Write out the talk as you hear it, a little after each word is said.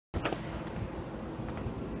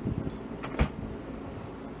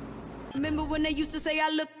Remember when they used to say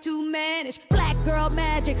I look too mannish? Black girl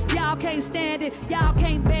magic, y'all can't stand it, y'all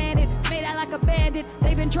can't ban it. Made out like a bandit,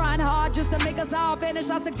 they've been trying hard just to make us all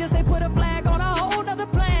vanish. I suggest they put a flag on a whole nother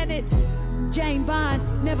planet. Jane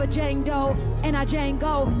Bond, never Jane Doe, and I Jane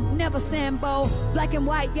Go, never Sambo. Black and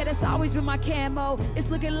white, yeah, that's always been my camo.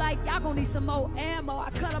 It's looking like y'all gonna need some more ammo.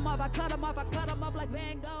 I cut them off, I cut them off, I cut them off like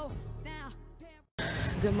Van Gogh. Now,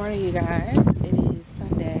 good morning, you guys. It is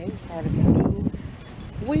Sunday, start of a new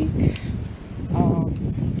week.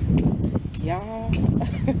 Y'all,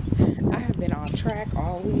 I have been on track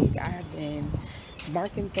all week. I have been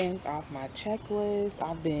marking things off my checklist.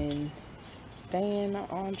 I've been staying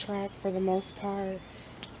on track for the most part,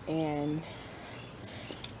 and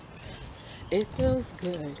it feels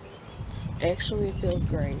good. Actually, it feels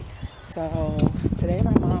great. So today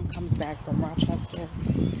my mom comes back from Rochester.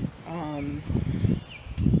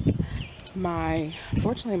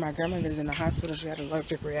 Fortunately my grandmother's in the hospital. She had an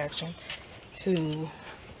allergic reaction to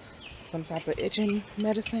some type of itching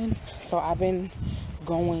medicine, so I've been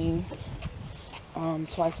going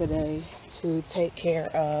twice a day to take care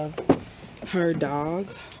of her dog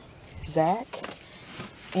Zach.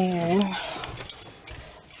 And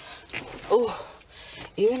oh,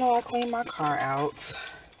 even though I cleaned my car out,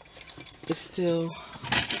 it's still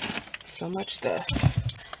so much stuff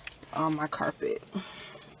on my carpet.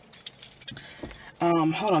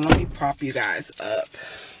 Hold on, let me prop you guys up.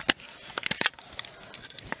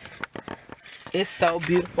 It's so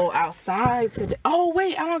beautiful outside today. Oh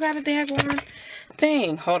wait, I don't got a daggone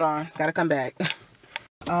thing. Hold on, gotta come back.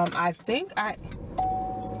 I think I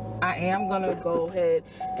am gonna go ahead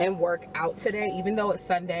and work out today, even though it's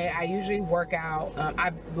Sunday. I usually work out.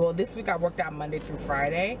 Well, this week I worked out Monday through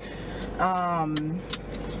Friday.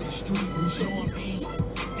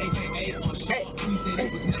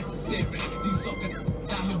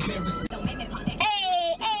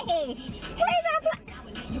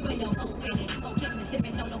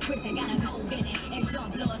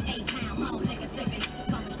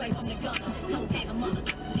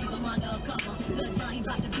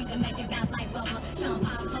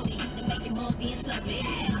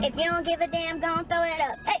 If you don't give a damn, gon' throw it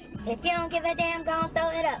up. Hey, if you don't give a damn, gon' throw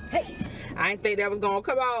it up. Hey. I didn't think that was gonna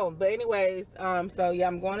come on, but anyways, so yeah,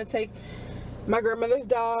 I'm going to take my grandmother's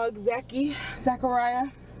dog Zachariah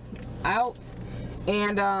out,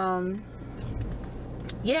 and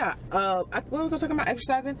yeah, what was I talking about?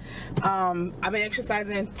 Exercising. I've been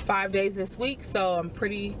exercising 5 days this week, so I'm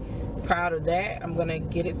pretty proud of that. I'm gonna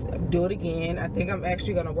do it again. I think I'm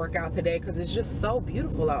actually gonna work out today because it's just so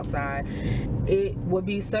beautiful outside. It would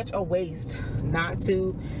be such a waste not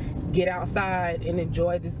to get outside and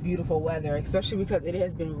enjoy this beautiful weather, especially because it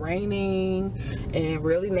has been raining and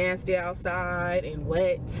really nasty outside and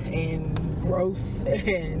wet and gross,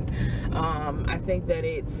 and I think that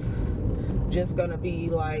it's just gonna be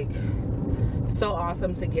like so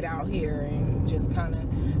awesome to get out here and just kind of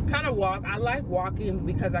walk. I like walking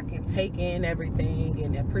because I can take in everything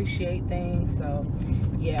and appreciate things. So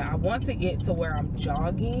yeah, I want to get to where I'm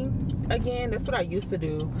jogging again. That's what I used to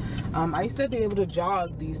do. I used to be able to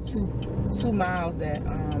jog these two miles that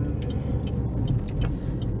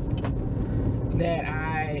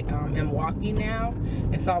I am walking now,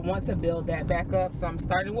 and so I want to build that back up. So I'm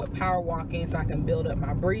starting with power walking so I can build up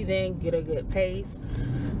my breathing, get a good pace,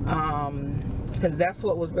 because that's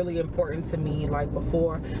what was really important to me. Like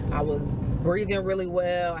before, I was breathing really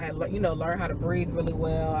well. I had, you know, learned how to breathe really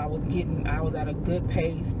well. I was at a good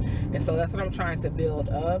pace, and so that's what I'm trying to build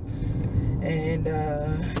up. And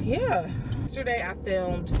yeah, yesterday I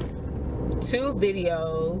filmed 2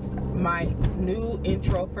 videos, my new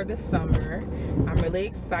intro for the summer. I'm really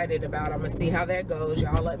excited about. I'm gonna see how that goes.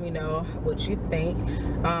 Y'all let me know what you think.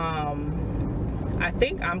 I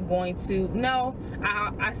think I'm going to, no,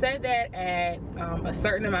 I said that at a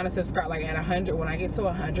certain amount of subscribers, like at 100, when I get to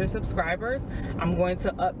 100 subscribers, I'm going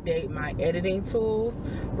to update my editing tools.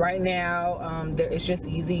 Right now, it's just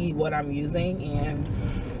easy what I'm using, and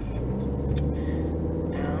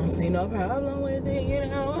I don't see no problem with it, you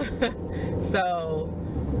know. So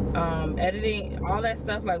editing, all that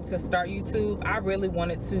stuff, like to start YouTube, I really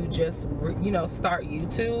wanted to just, you know, start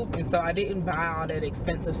YouTube, and so I didn't buy all that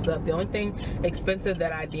expensive stuff. The only thing expensive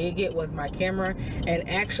that I did get was my camera, and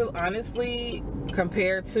actually, honestly,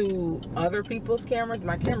 compared to other people's cameras,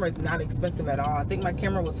 my camera is not expensive at all. I think my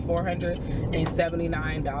camera was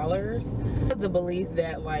 $479. The belief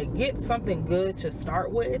that, like, get something good to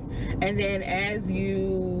start with, and then as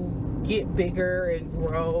you get bigger and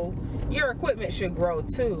grow, your equipment should grow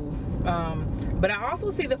too. But I also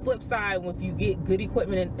see the flip side. If you get good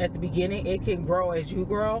equipment at the beginning, it can grow as you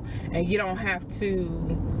grow, and you don't have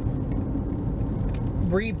to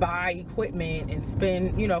rebuy equipment and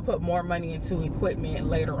spend, you know, put more money into equipment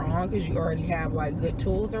later on because you already have like good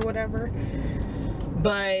tools or whatever.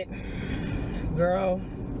 But girl,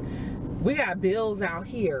 we got bills out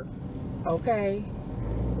here, okay?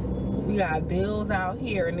 We got bills out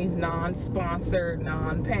here in these non-sponsored,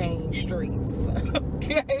 non-paying streets,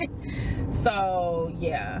 okay? So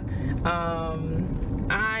yeah,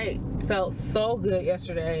 I felt so good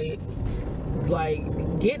yesterday, like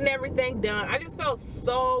getting everything done. I just felt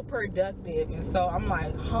so productive, and so I'm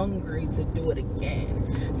like hungry to do it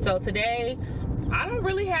again. So today I don't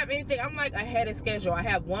really have anything. I'm like ahead of schedule. I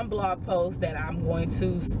have one blog post that I'm going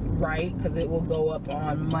to write because it will go up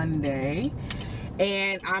on Monday,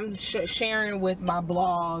 and I'm sharing with my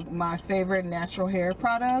blog my favorite natural hair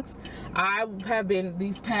products. I have been,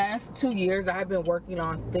 these past 2 years, I've been working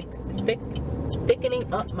on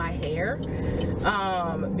thickening up my hair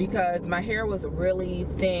because my hair was really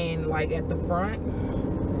thin, like at the front.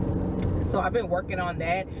 So I've been working on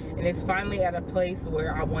that, and it's finally at a place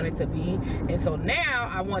where I want it to be. And so now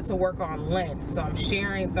I want to work on length. So I'm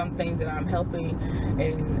sharing some things that I'm helping,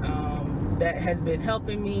 and that has been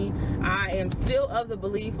helping me. I am still of the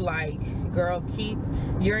belief, like, girl, keep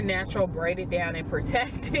your natural braided down and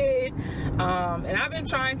protected. And I've been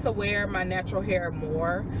trying to wear my natural hair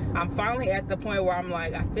more. I'm finally at the point where I'm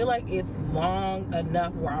like, I feel like it's long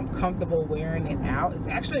enough where I'm comfortable wearing it out. It's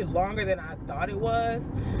actually longer than I thought it was,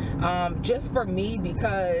 just for me,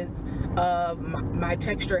 because of my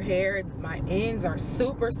texture hair. My ends are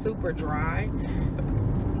super dry,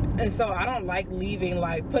 and so I don't like leaving,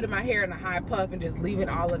 like putting my hair in a high puff and just leaving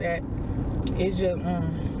all of that. It's just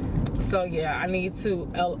so yeah, I need to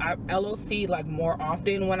LOC like more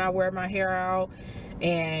often when I wear my hair out.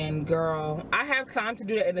 And girl, I have time to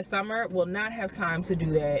do that in the summer. Will not have time to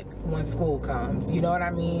do that when school comes, you know what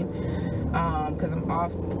I mean? Because I'm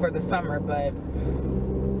off for the summer. But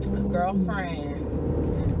girlfriend,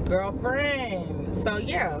 so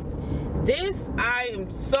yeah, this, I am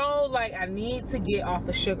so like, I need to get off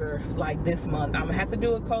the sugar like this month. I'm gonna have to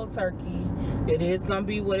do a cold turkey. It is gonna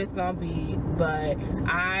be what it's gonna be, but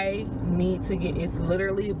I need to get, it's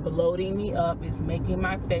literally bloating me up. It's making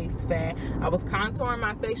my face fat. I was contouring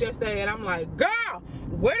my face yesterday, and I'm like, girl,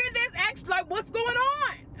 where did this actually, like, what's going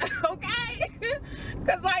on? Okay,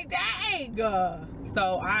 because like, dang.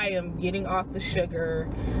 So I am getting off the sugar.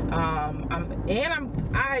 I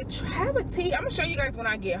have a tea. I'm gonna show you guys when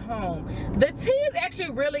I get home. The tea is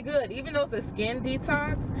actually really good, even though it's a skin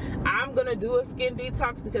detox. I'm gonna do a skin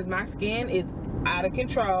detox because my skin is out of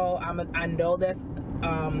control. I know that's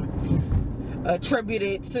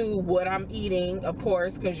attributed to what I'm eating, of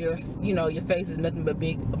course, because your face is nothing but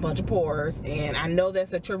a bunch of pores, and I know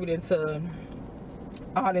that's attributed to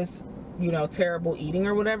all this, terrible eating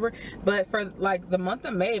or whatever. But for like the month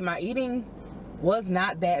of May, my eating was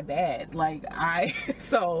not that bad. Like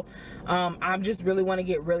so I just really want to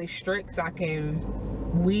get really strict so I can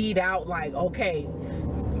weed out, like, okay,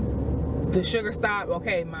 the sugar stop,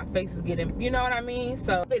 okay, my face is getting, you know what I mean?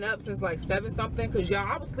 So I've been up since like 7 something, because y'all,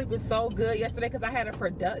 I was sleeping so good yesterday because I had a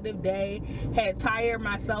productive day, had tired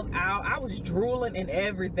myself out. I was drooling and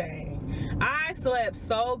everything. I slept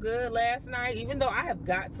so good last night, even though I have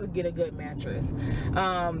got to get a good mattress,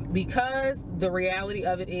 because the reality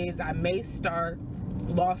of it is I may start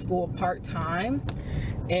law school part-time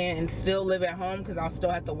and still live at home because I'll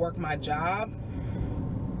still have to work my job.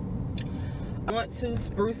 I want to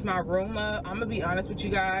spruce my room up. I'm gonna be honest with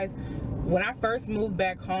you guys. When I first moved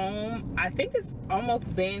back home, I think it's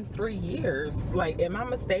almost been 3 years. Like, am I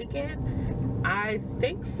mistaken? I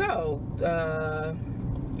think so.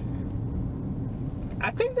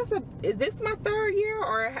 I think is this my 3rd year,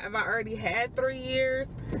 or have I already had 3 years?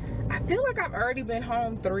 I feel like I've already been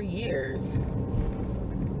home 3 years.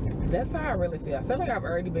 That's how I really feel. I feel like I've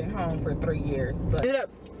already been home for 3 years. But I ended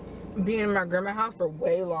up being in my grandma's house for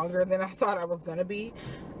way longer than I thought I was gonna be.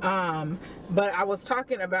 But I was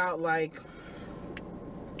talking about, like,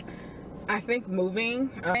 I think moving,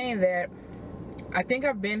 saying that I think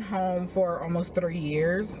I've been home for almost 3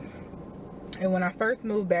 years. And when I first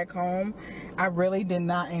moved back home, I really did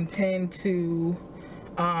not intend to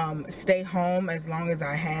stay home as long as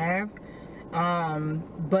I have.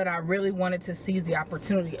 But I really wanted to seize the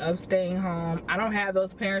opportunity of staying home. I don't have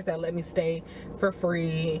those parents that let me stay for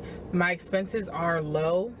free. My expenses are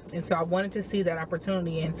low, and so I wanted to see that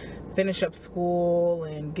opportunity and finish up school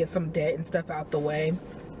and get some debt and stuff out the way.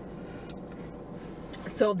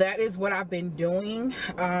 So that is what I've been doing.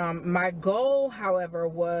 My goal, however,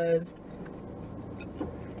 was,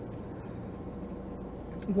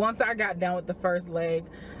 once I got done with the first leg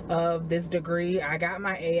of this degree, I got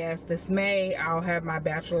my AS this May. I'll have my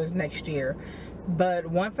bachelor's next year. But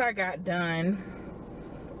once I got done,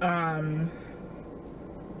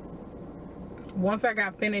 once I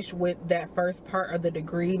got finished with that first part of the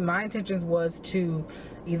degree, my intentions was to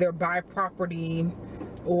either buy property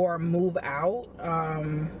or move out.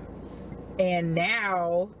 And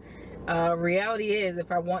now, reality is,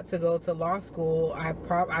 if I want to go to law school,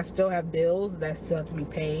 I still have bills that still have to be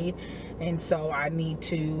paid, and so I need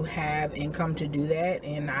to have income to do that.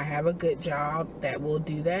 And I have a good job that will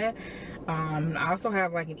do that. I also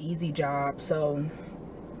have like an easy job, so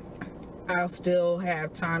I'll still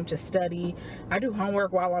have time to study. I do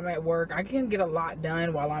homework while I'm at work. I can get a lot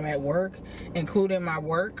done while I'm at work, including my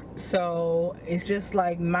work. So it's just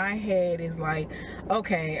like my head is like,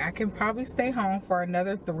 okay, I can probably stay home for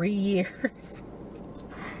another 3 years.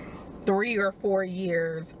 3 or 4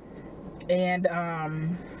 years. And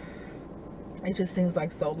it just seems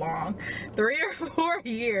like so long. 3 or 4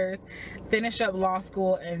 years, finish up law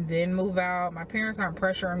school, and then move out. My parents aren't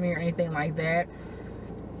pressuring me or anything like that.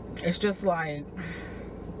 It's just like,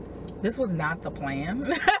 this was not the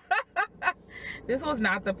plan. This was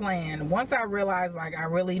not the plan. Once I realized like I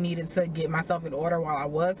really needed to get myself in order while I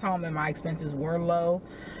was home and my expenses were low,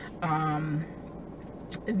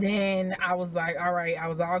 then I was like, all right, I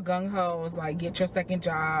was all gung-ho. I was like, get your second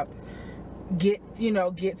job, get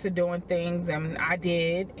to doing things, and I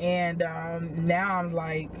did. And now I'm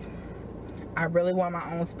like, I really want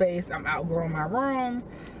my own space. I'm outgrowing my room.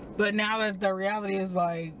 But now that the reality is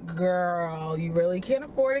like, girl, you really can't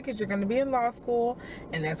afford it because you're going to be in law school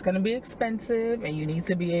and that's going to be expensive, and you need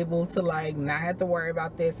to be able to like not have to worry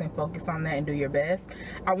about this and focus on that and do your best.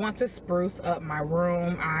 I want to spruce up my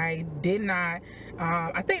room. I did not,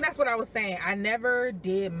 I think that's what I was saying. I never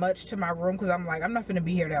did much to my room because I'm like, I'm not going to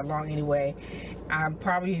be here that long anyway.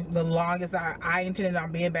 Probably the longest I intended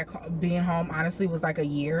on being home, honestly, was like a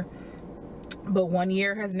year. But 1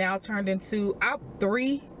 year has now turned into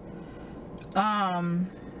 3. Dang,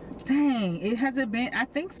 it hasn't been, I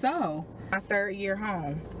think so, my 3rd year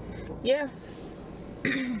home. Yeah.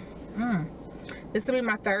 This will be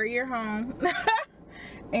my 3rd year home.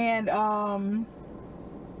 And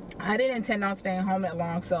I didn't intend on staying home that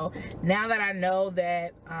long, so now that I know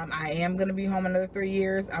that I am gonna be home another 3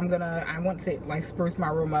 years, I want to like spruce my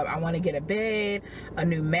room up. I want to get a bed, a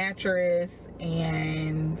new mattress,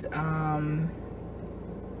 and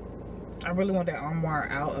I really want that armoire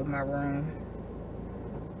out of my room.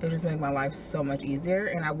 It'll just make my life so much easier.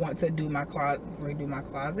 And I want to redo my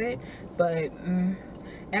closet, but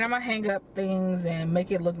and I'm gonna hang up things and make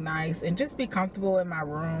it look nice and just be comfortable in my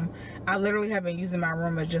room. I literally have been using my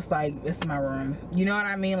room as just like, it's my room, you know what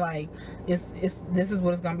I mean? Like this is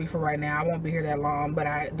what it's gonna be for right now. I won't be here that long,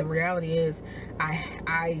 but the reality is I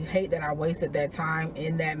hate that I wasted that time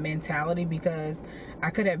in that mentality, because I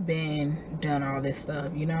could have been done all this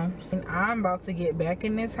stuff, you know. And I'm about to get back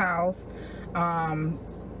in this house.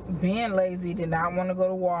 Being lazy, did not want to go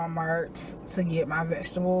to Walmart to get my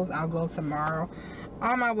vegetables. I'll go tomorrow.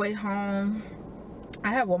 On my way home, I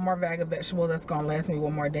have one more bag of vegetables that's gonna last me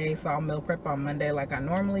one more day, so I'll meal prep on Monday like I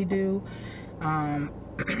normally do.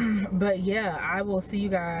 But yeah, I will see you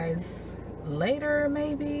guys later.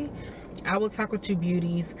 Maybe I will talk with you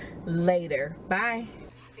beauties later. Bye.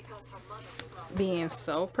 Being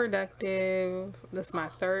so productive. This is my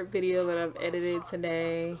 3rd video that I've edited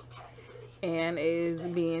today and is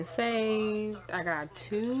being saved. I got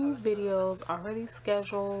 2 videos already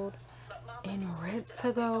scheduled and ready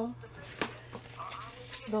to go.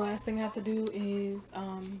 The last thing I have to do is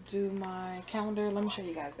do my calendar. Let me show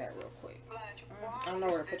you guys that real quick. I don't know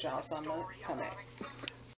where to put y'all, so I'm gonna come back.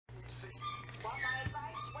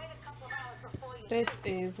 This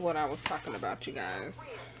is what I was talking about, you guys.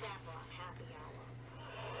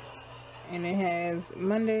 And it has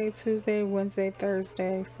Monday, Tuesday, Wednesday,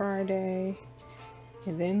 Thursday, Friday,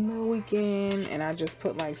 and then the weekend. And I just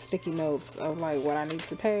put like sticky notes of like what I need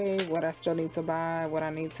to pay, what I still need to buy, what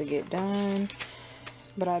I need to get done.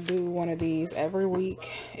 But I do one of these every week.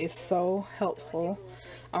 It's so helpful.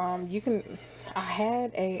 I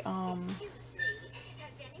had a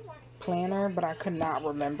planner, but I could not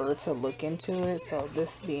remember to look into it. So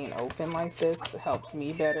this being open like this helps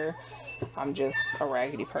me better. I'm just a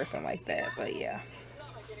raggedy person like that, but yeah.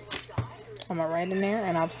 I'm gonna write in there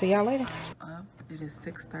and I'll see y'all later. Up, it is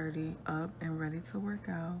 6:30, up and ready to work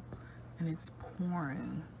out, and it's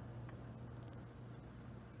pouring.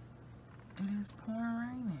 It is pouring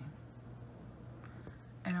raining.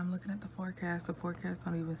 And I'm looking at the forecast. The forecast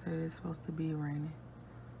don't even say it's supposed to be raining.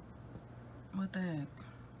 What the heck?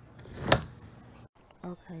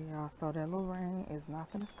 Okay, y'all, so that little rain is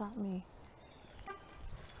not gonna stop me.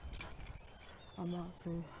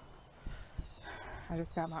 I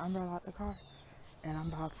just got my umbrella out the car. and I'm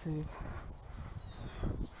about to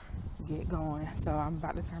get going. So I'm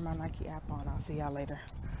about to turn my Nike app on. I'll see y'all later.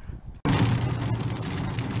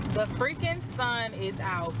 The freaking sun is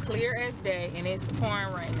out, clear as day, and it's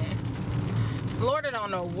pouring raining. Florida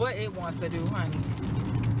don't know what it wants to do, honey.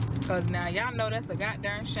 Cause now y'all know that's a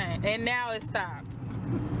goddamn shame. And now it stopped.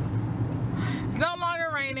 It's no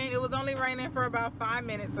longer raining. It was only raining for about 5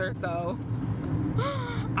 minutes or so.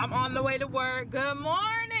 I'm on the way to work. Good morning.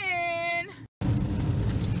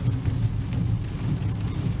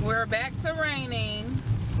 We're back to raining.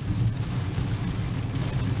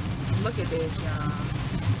 Look at this, y'all.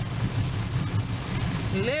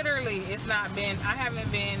 Literally, it's not been,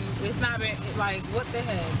 it's not been, like, what the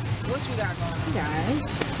heck? What you got going on? Guys.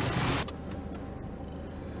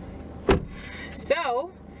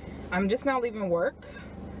 So, I'm just now leaving work.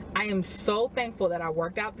 I am so thankful that I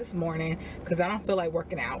worked out this morning because I don't feel like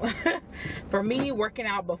working out. For me, working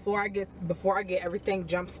out before I get everything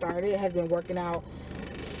jump started has been working out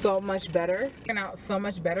so much better. Working out so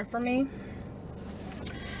much better for me.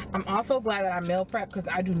 I'm also glad that I meal prep because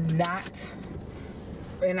I do not,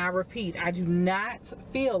 and I repeat, I do not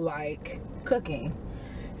feel like cooking.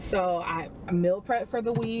 So I meal prep for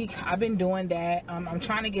the week. I've been doing that. I'm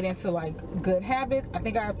trying to get into like good habits. I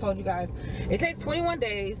think I told you guys it takes 21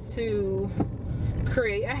 days to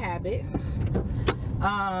create a habit.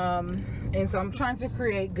 And so I'm trying to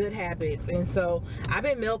create good habits. And so I've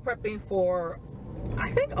been meal prepping for, I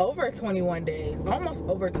think, over 21 days, almost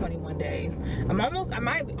over 21 days. I might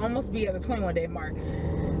almost be at the 21 day mark.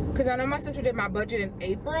 Because I know my sister did my budget in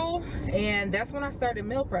April, and that's when I started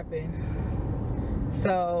meal prepping.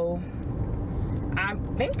 So I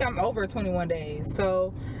think I'm over 21 days.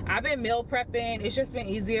 So I've been meal prepping. It's just been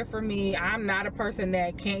easier for me. I'm not a person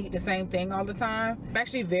that can't eat the same thing all the time. I'm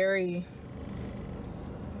actually very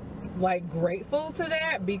like grateful to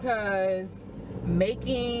that, because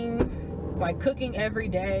cooking every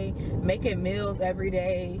day, making meals every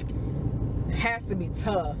day has to be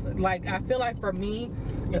tough. Like, I feel like for me,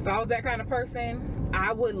 if I was that kind of person,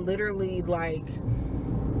 I would literally like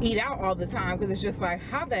eat out all the time, because it's just like,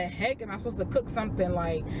 how the heck am I supposed to cook something?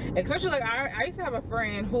 Like, especially like I used to have a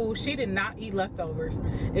friend who, she did not eat leftovers.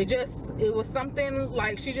 It was something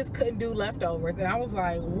like she just couldn't do leftovers, and I was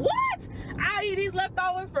like, what? I eat these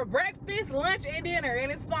leftovers for breakfast, lunch, and dinner,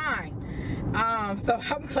 and it's fine. So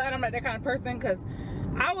I'm glad I'm not that kind of person, because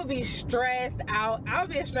I would be stressed out. I would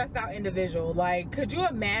be a stressed out individual. Like, could you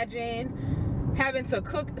imagine having to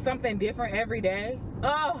cook something different every day?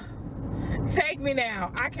 Oh, take me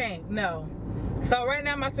now. I can't. No. So right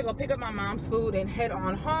now I'm about to go pick up my mom's food and head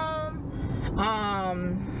on home.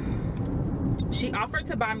 She offered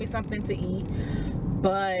to buy me something to eat,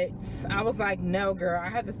 but I was like, no, girl, I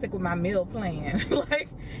have to stick with my meal plan. Like,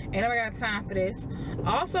 and I got time for this.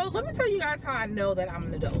 Also, let me tell you guys how I know that I'm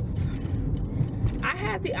an adult. I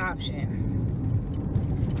had the option,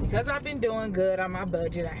 because I've been doing good on my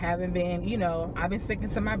budget. I haven't been, you know, I've been sticking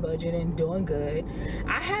to my budget and doing good.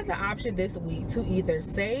 I had the option this week to either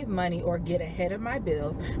save money or get ahead of my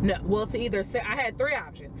bills. No, well, to either say, I had 3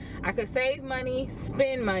 options. I could save money,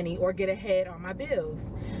 spend money, or get ahead on my bills.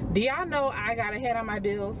 Do y'all know I got ahead on my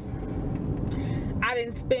bills? I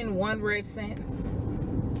didn't spend 1 red cent.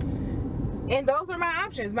 And those are my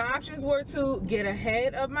options. My options were to get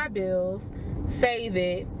ahead of my bills, save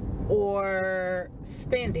it, or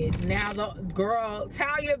spend it. Now, the girl,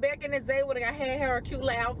 Talia back in the day would have had her a cute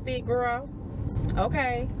little outfit, girl.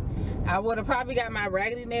 Okay. I would have probably got my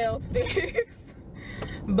raggedy nails fixed.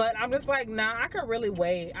 But I'm just like, nah, I could really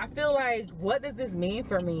wait. I feel like, what does this mean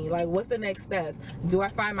for me? Like, what's the next steps? Do I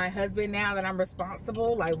find my husband now that I'm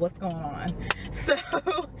responsible? Like, what's going on? So,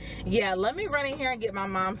 yeah, let me run in here and get my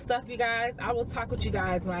mom's stuff, you guys. I will talk with you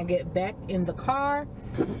guys when I get back in the car.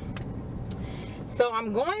 So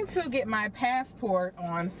I'm going to get my passport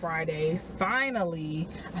on Friday, finally.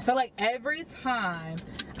 I feel like every time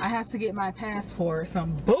I have to get my passport,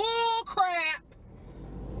 some bull crap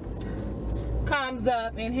comes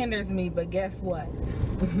up and hinders me. But guess what?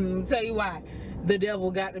 I'll tell you why. The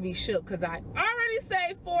devil got to be shook, because I already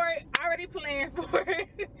saved for it, already planned for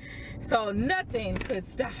it. So nothing could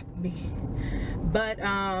stop me. But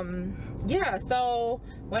yeah, so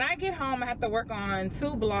when I get home, I have to work on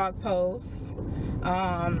 2 blog posts.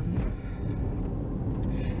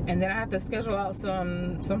 And then I have to schedule out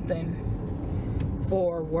something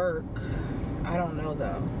for work. I don't know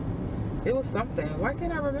though. It was something. Why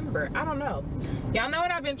can't I remember? I don't know. Y'all know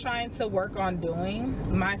what I've been trying to work on doing?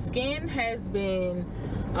 My skin has been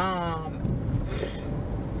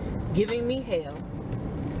giving me hell,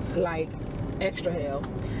 like extra hell.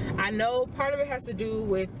 I know part of it has to do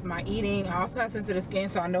with my eating. I also have sensitive skin,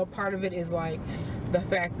 so I know part of it is like the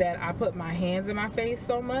fact that I put my hands in my face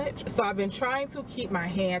so much. So I've been trying to keep my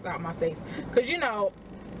hands out my face, because you know,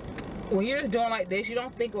 when you're just doing like this, you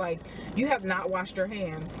don't think like you have not washed your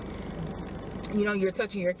hands. You know, you're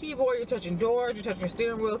touching your keyboard, you're touching doors, you're touching your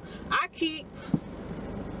steering wheel. I keep,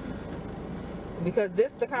 because this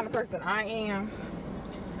is the kind of person I am,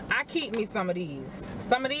 I keep me some of these.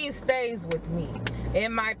 Some of these stays with me.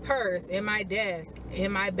 In my purse, in my desk,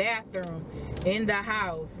 in my bathroom, in the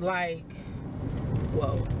house, like,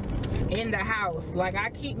 whoa. In the house. Like,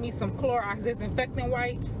 I keep me some Clorox disinfectant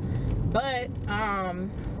wipes, but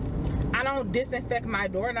I don't disinfect my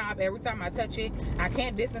doorknob every time I touch it. I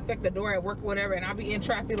can't disinfect the door at work or whatever, and I'll be in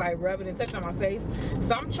traffic like rubbing and touching on my face.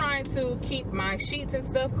 So I'm trying to keep my sheets and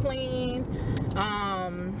stuff clean,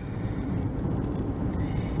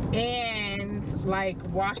 and like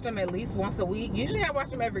wash them at least once a week. Usually I wash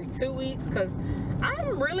them every 2 weeks, because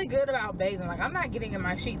I'm really good about bathing. Like, I'm not getting in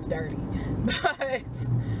my sheets dirty, but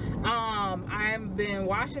I've been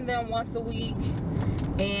washing them once a week,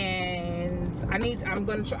 and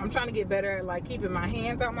I'm trying to get better at like keeping my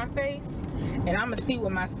hands out my face, and I'm gonna see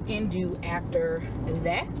what my skin do after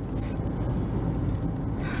that.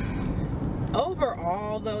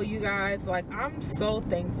 Overall though, you guys, like, I'm so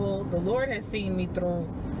thankful. The Lord has seen me through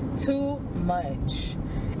too much,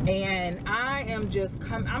 and I'm just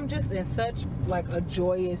in such like a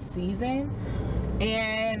joyous season,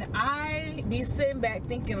 and I be sitting back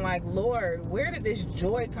thinking like, Lord, where did this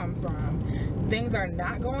joy come from? Things are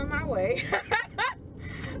not going my way.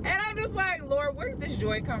 And I'm just like, Lord, where did this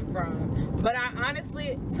joy come from? But I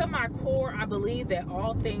honestly, to my core, I believe that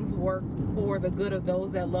all things work for the good of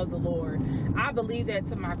those that love the Lord. I believe that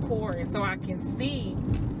to my core. And so I can see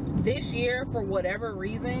this year, for whatever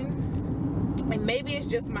reason, and maybe it's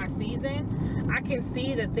just my season, I can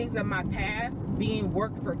see the things of my past being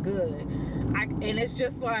worked for good. And it's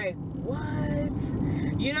just like, what?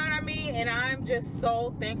 You know what I mean? And I'm just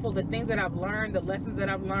so thankful. The things that I've learned, the lessons that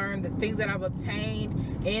I've learned, the things that I've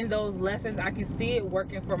obtained in those lessons, I can see it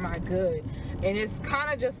working for my good. And it's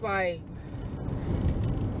kind of just like,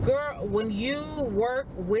 girl, when you work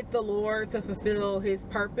with the Lord to fulfill his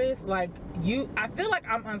purpose, like, I feel like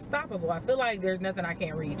I'm unstoppable. I feel like there's nothing I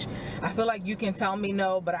can't reach. I feel like you can tell me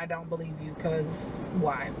no, but I don't believe you, because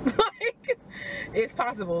why? Like, it's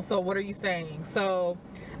possible. So what are you saying? So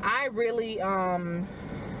I really, I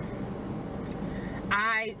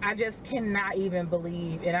just cannot even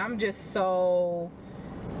believe, and I'm just so,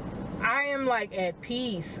 I am like at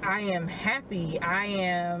peace. I am happy. I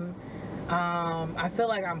am, I feel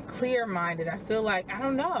like I'm clear-minded. I feel like, I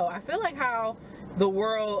don't know, I feel like how the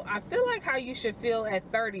world, I feel like how you should feel at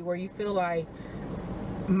 30, where you feel like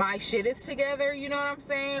my shit is together, you know what I'm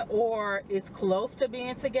saying? Or it's close to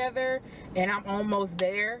being together and I'm almost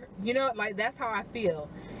there, you know, like that's how I feel.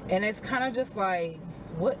 And it's kind of just like,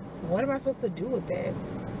 what am I supposed to do with that?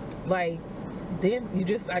 Like, then you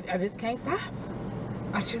just, I just can't stop.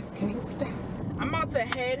 I just can't stop. I'm about to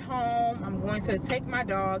head home. I'm going to take my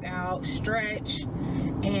dog out, stretch,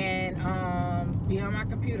 and be on my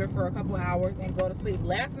computer for a couple hours and go to sleep.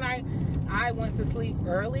 Last night I went to sleep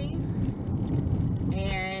early,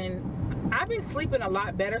 and I've been sleeping a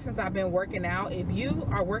lot better since I've been working out. If you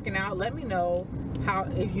are working out, let me know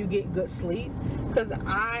if you get good sleep, because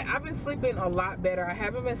I've been sleeping a lot better. I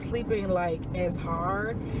haven't been sleeping like as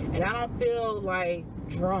hard, and I don't feel like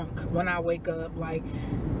drunk when I wake up. Like,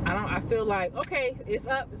 I feel like, okay, it's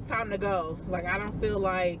up, it's time to go. Like, I don't feel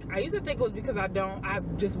like, I used to think it was because I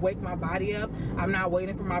just wake my body up. I'm not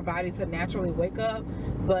waiting for my body to naturally wake up,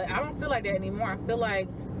 but I don't feel like that anymore. I feel like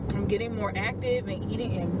I'm getting more active and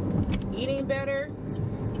eating better.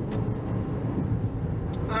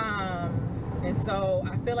 And so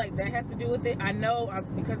I feel like that has to do with it. I know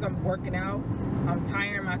because I'm working out, I'm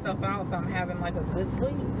tiring myself out, so I'm having like a good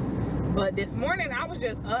sleep. But this morning I was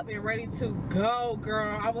just up and ready to go,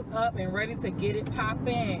 girl. I was up and ready to get it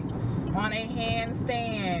popping on a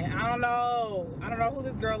handstand. I don't know who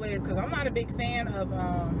this girl is, because I'm not a big fan of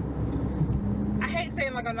I hate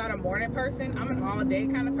saying like I'm not a morning person. I'm an all day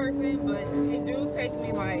kind of person, but it do take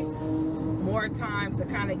me like more time to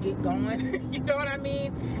kind of get going. You know what I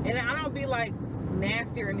mean? And I don't be like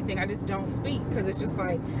nasty or anything. I just don't speak because it's just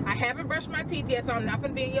like, I haven't brushed my teeth yet, so I'm not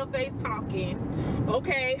gonna be in your face talking.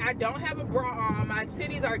 Okay, I don't have a bra on. My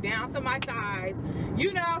titties are down to my thighs,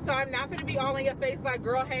 you know, so I'm not gonna be all in your face like,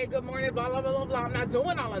 girl, hey, good morning, blah, blah, blah, blah, blah. I'm not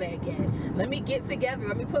doing all of that yet. Let me get together.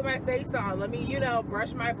 Let me put my face on. Let me, you know,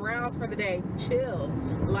 brush my brows for the day. Chill.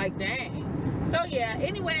 Like, dang. So yeah,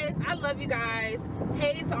 anyways, I love you guys.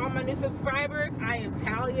 Hey to all my new subscribers, I am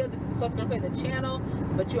Talia. This is Close Girl Play the channel,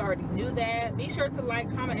 but you already knew that. Be sure to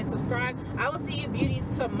like, comment, and subscribe. I will see you beauties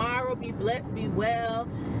tomorrow. Be blessed, be well,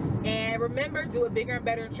 and remember, do it bigger and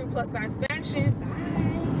better in true plus size fashion.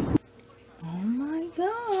 Bye. Oh my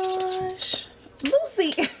gosh,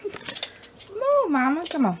 Lucy. Move, mama,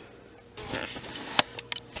 come on.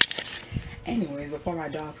 Anyways, before my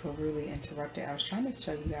dog so rudely interrupted, I was trying to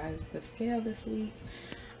show you guys the scale this week.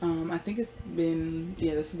 I think it's been,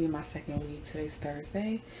 yeah, this will be my second week. Today's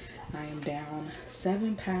Thursday. I am down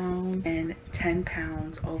 7 pounds and 10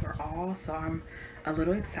 pounds overall, so I'm a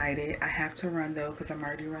little excited. I have to run though because I'm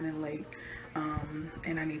already running late,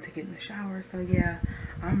 and I need to get in the shower. So yeah,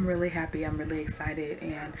 I'm really happy. I'm really excited,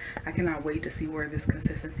 and I cannot wait to see where this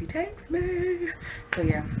consistency takes me. So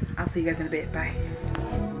yeah, I'll see you guys in a bit. Bye.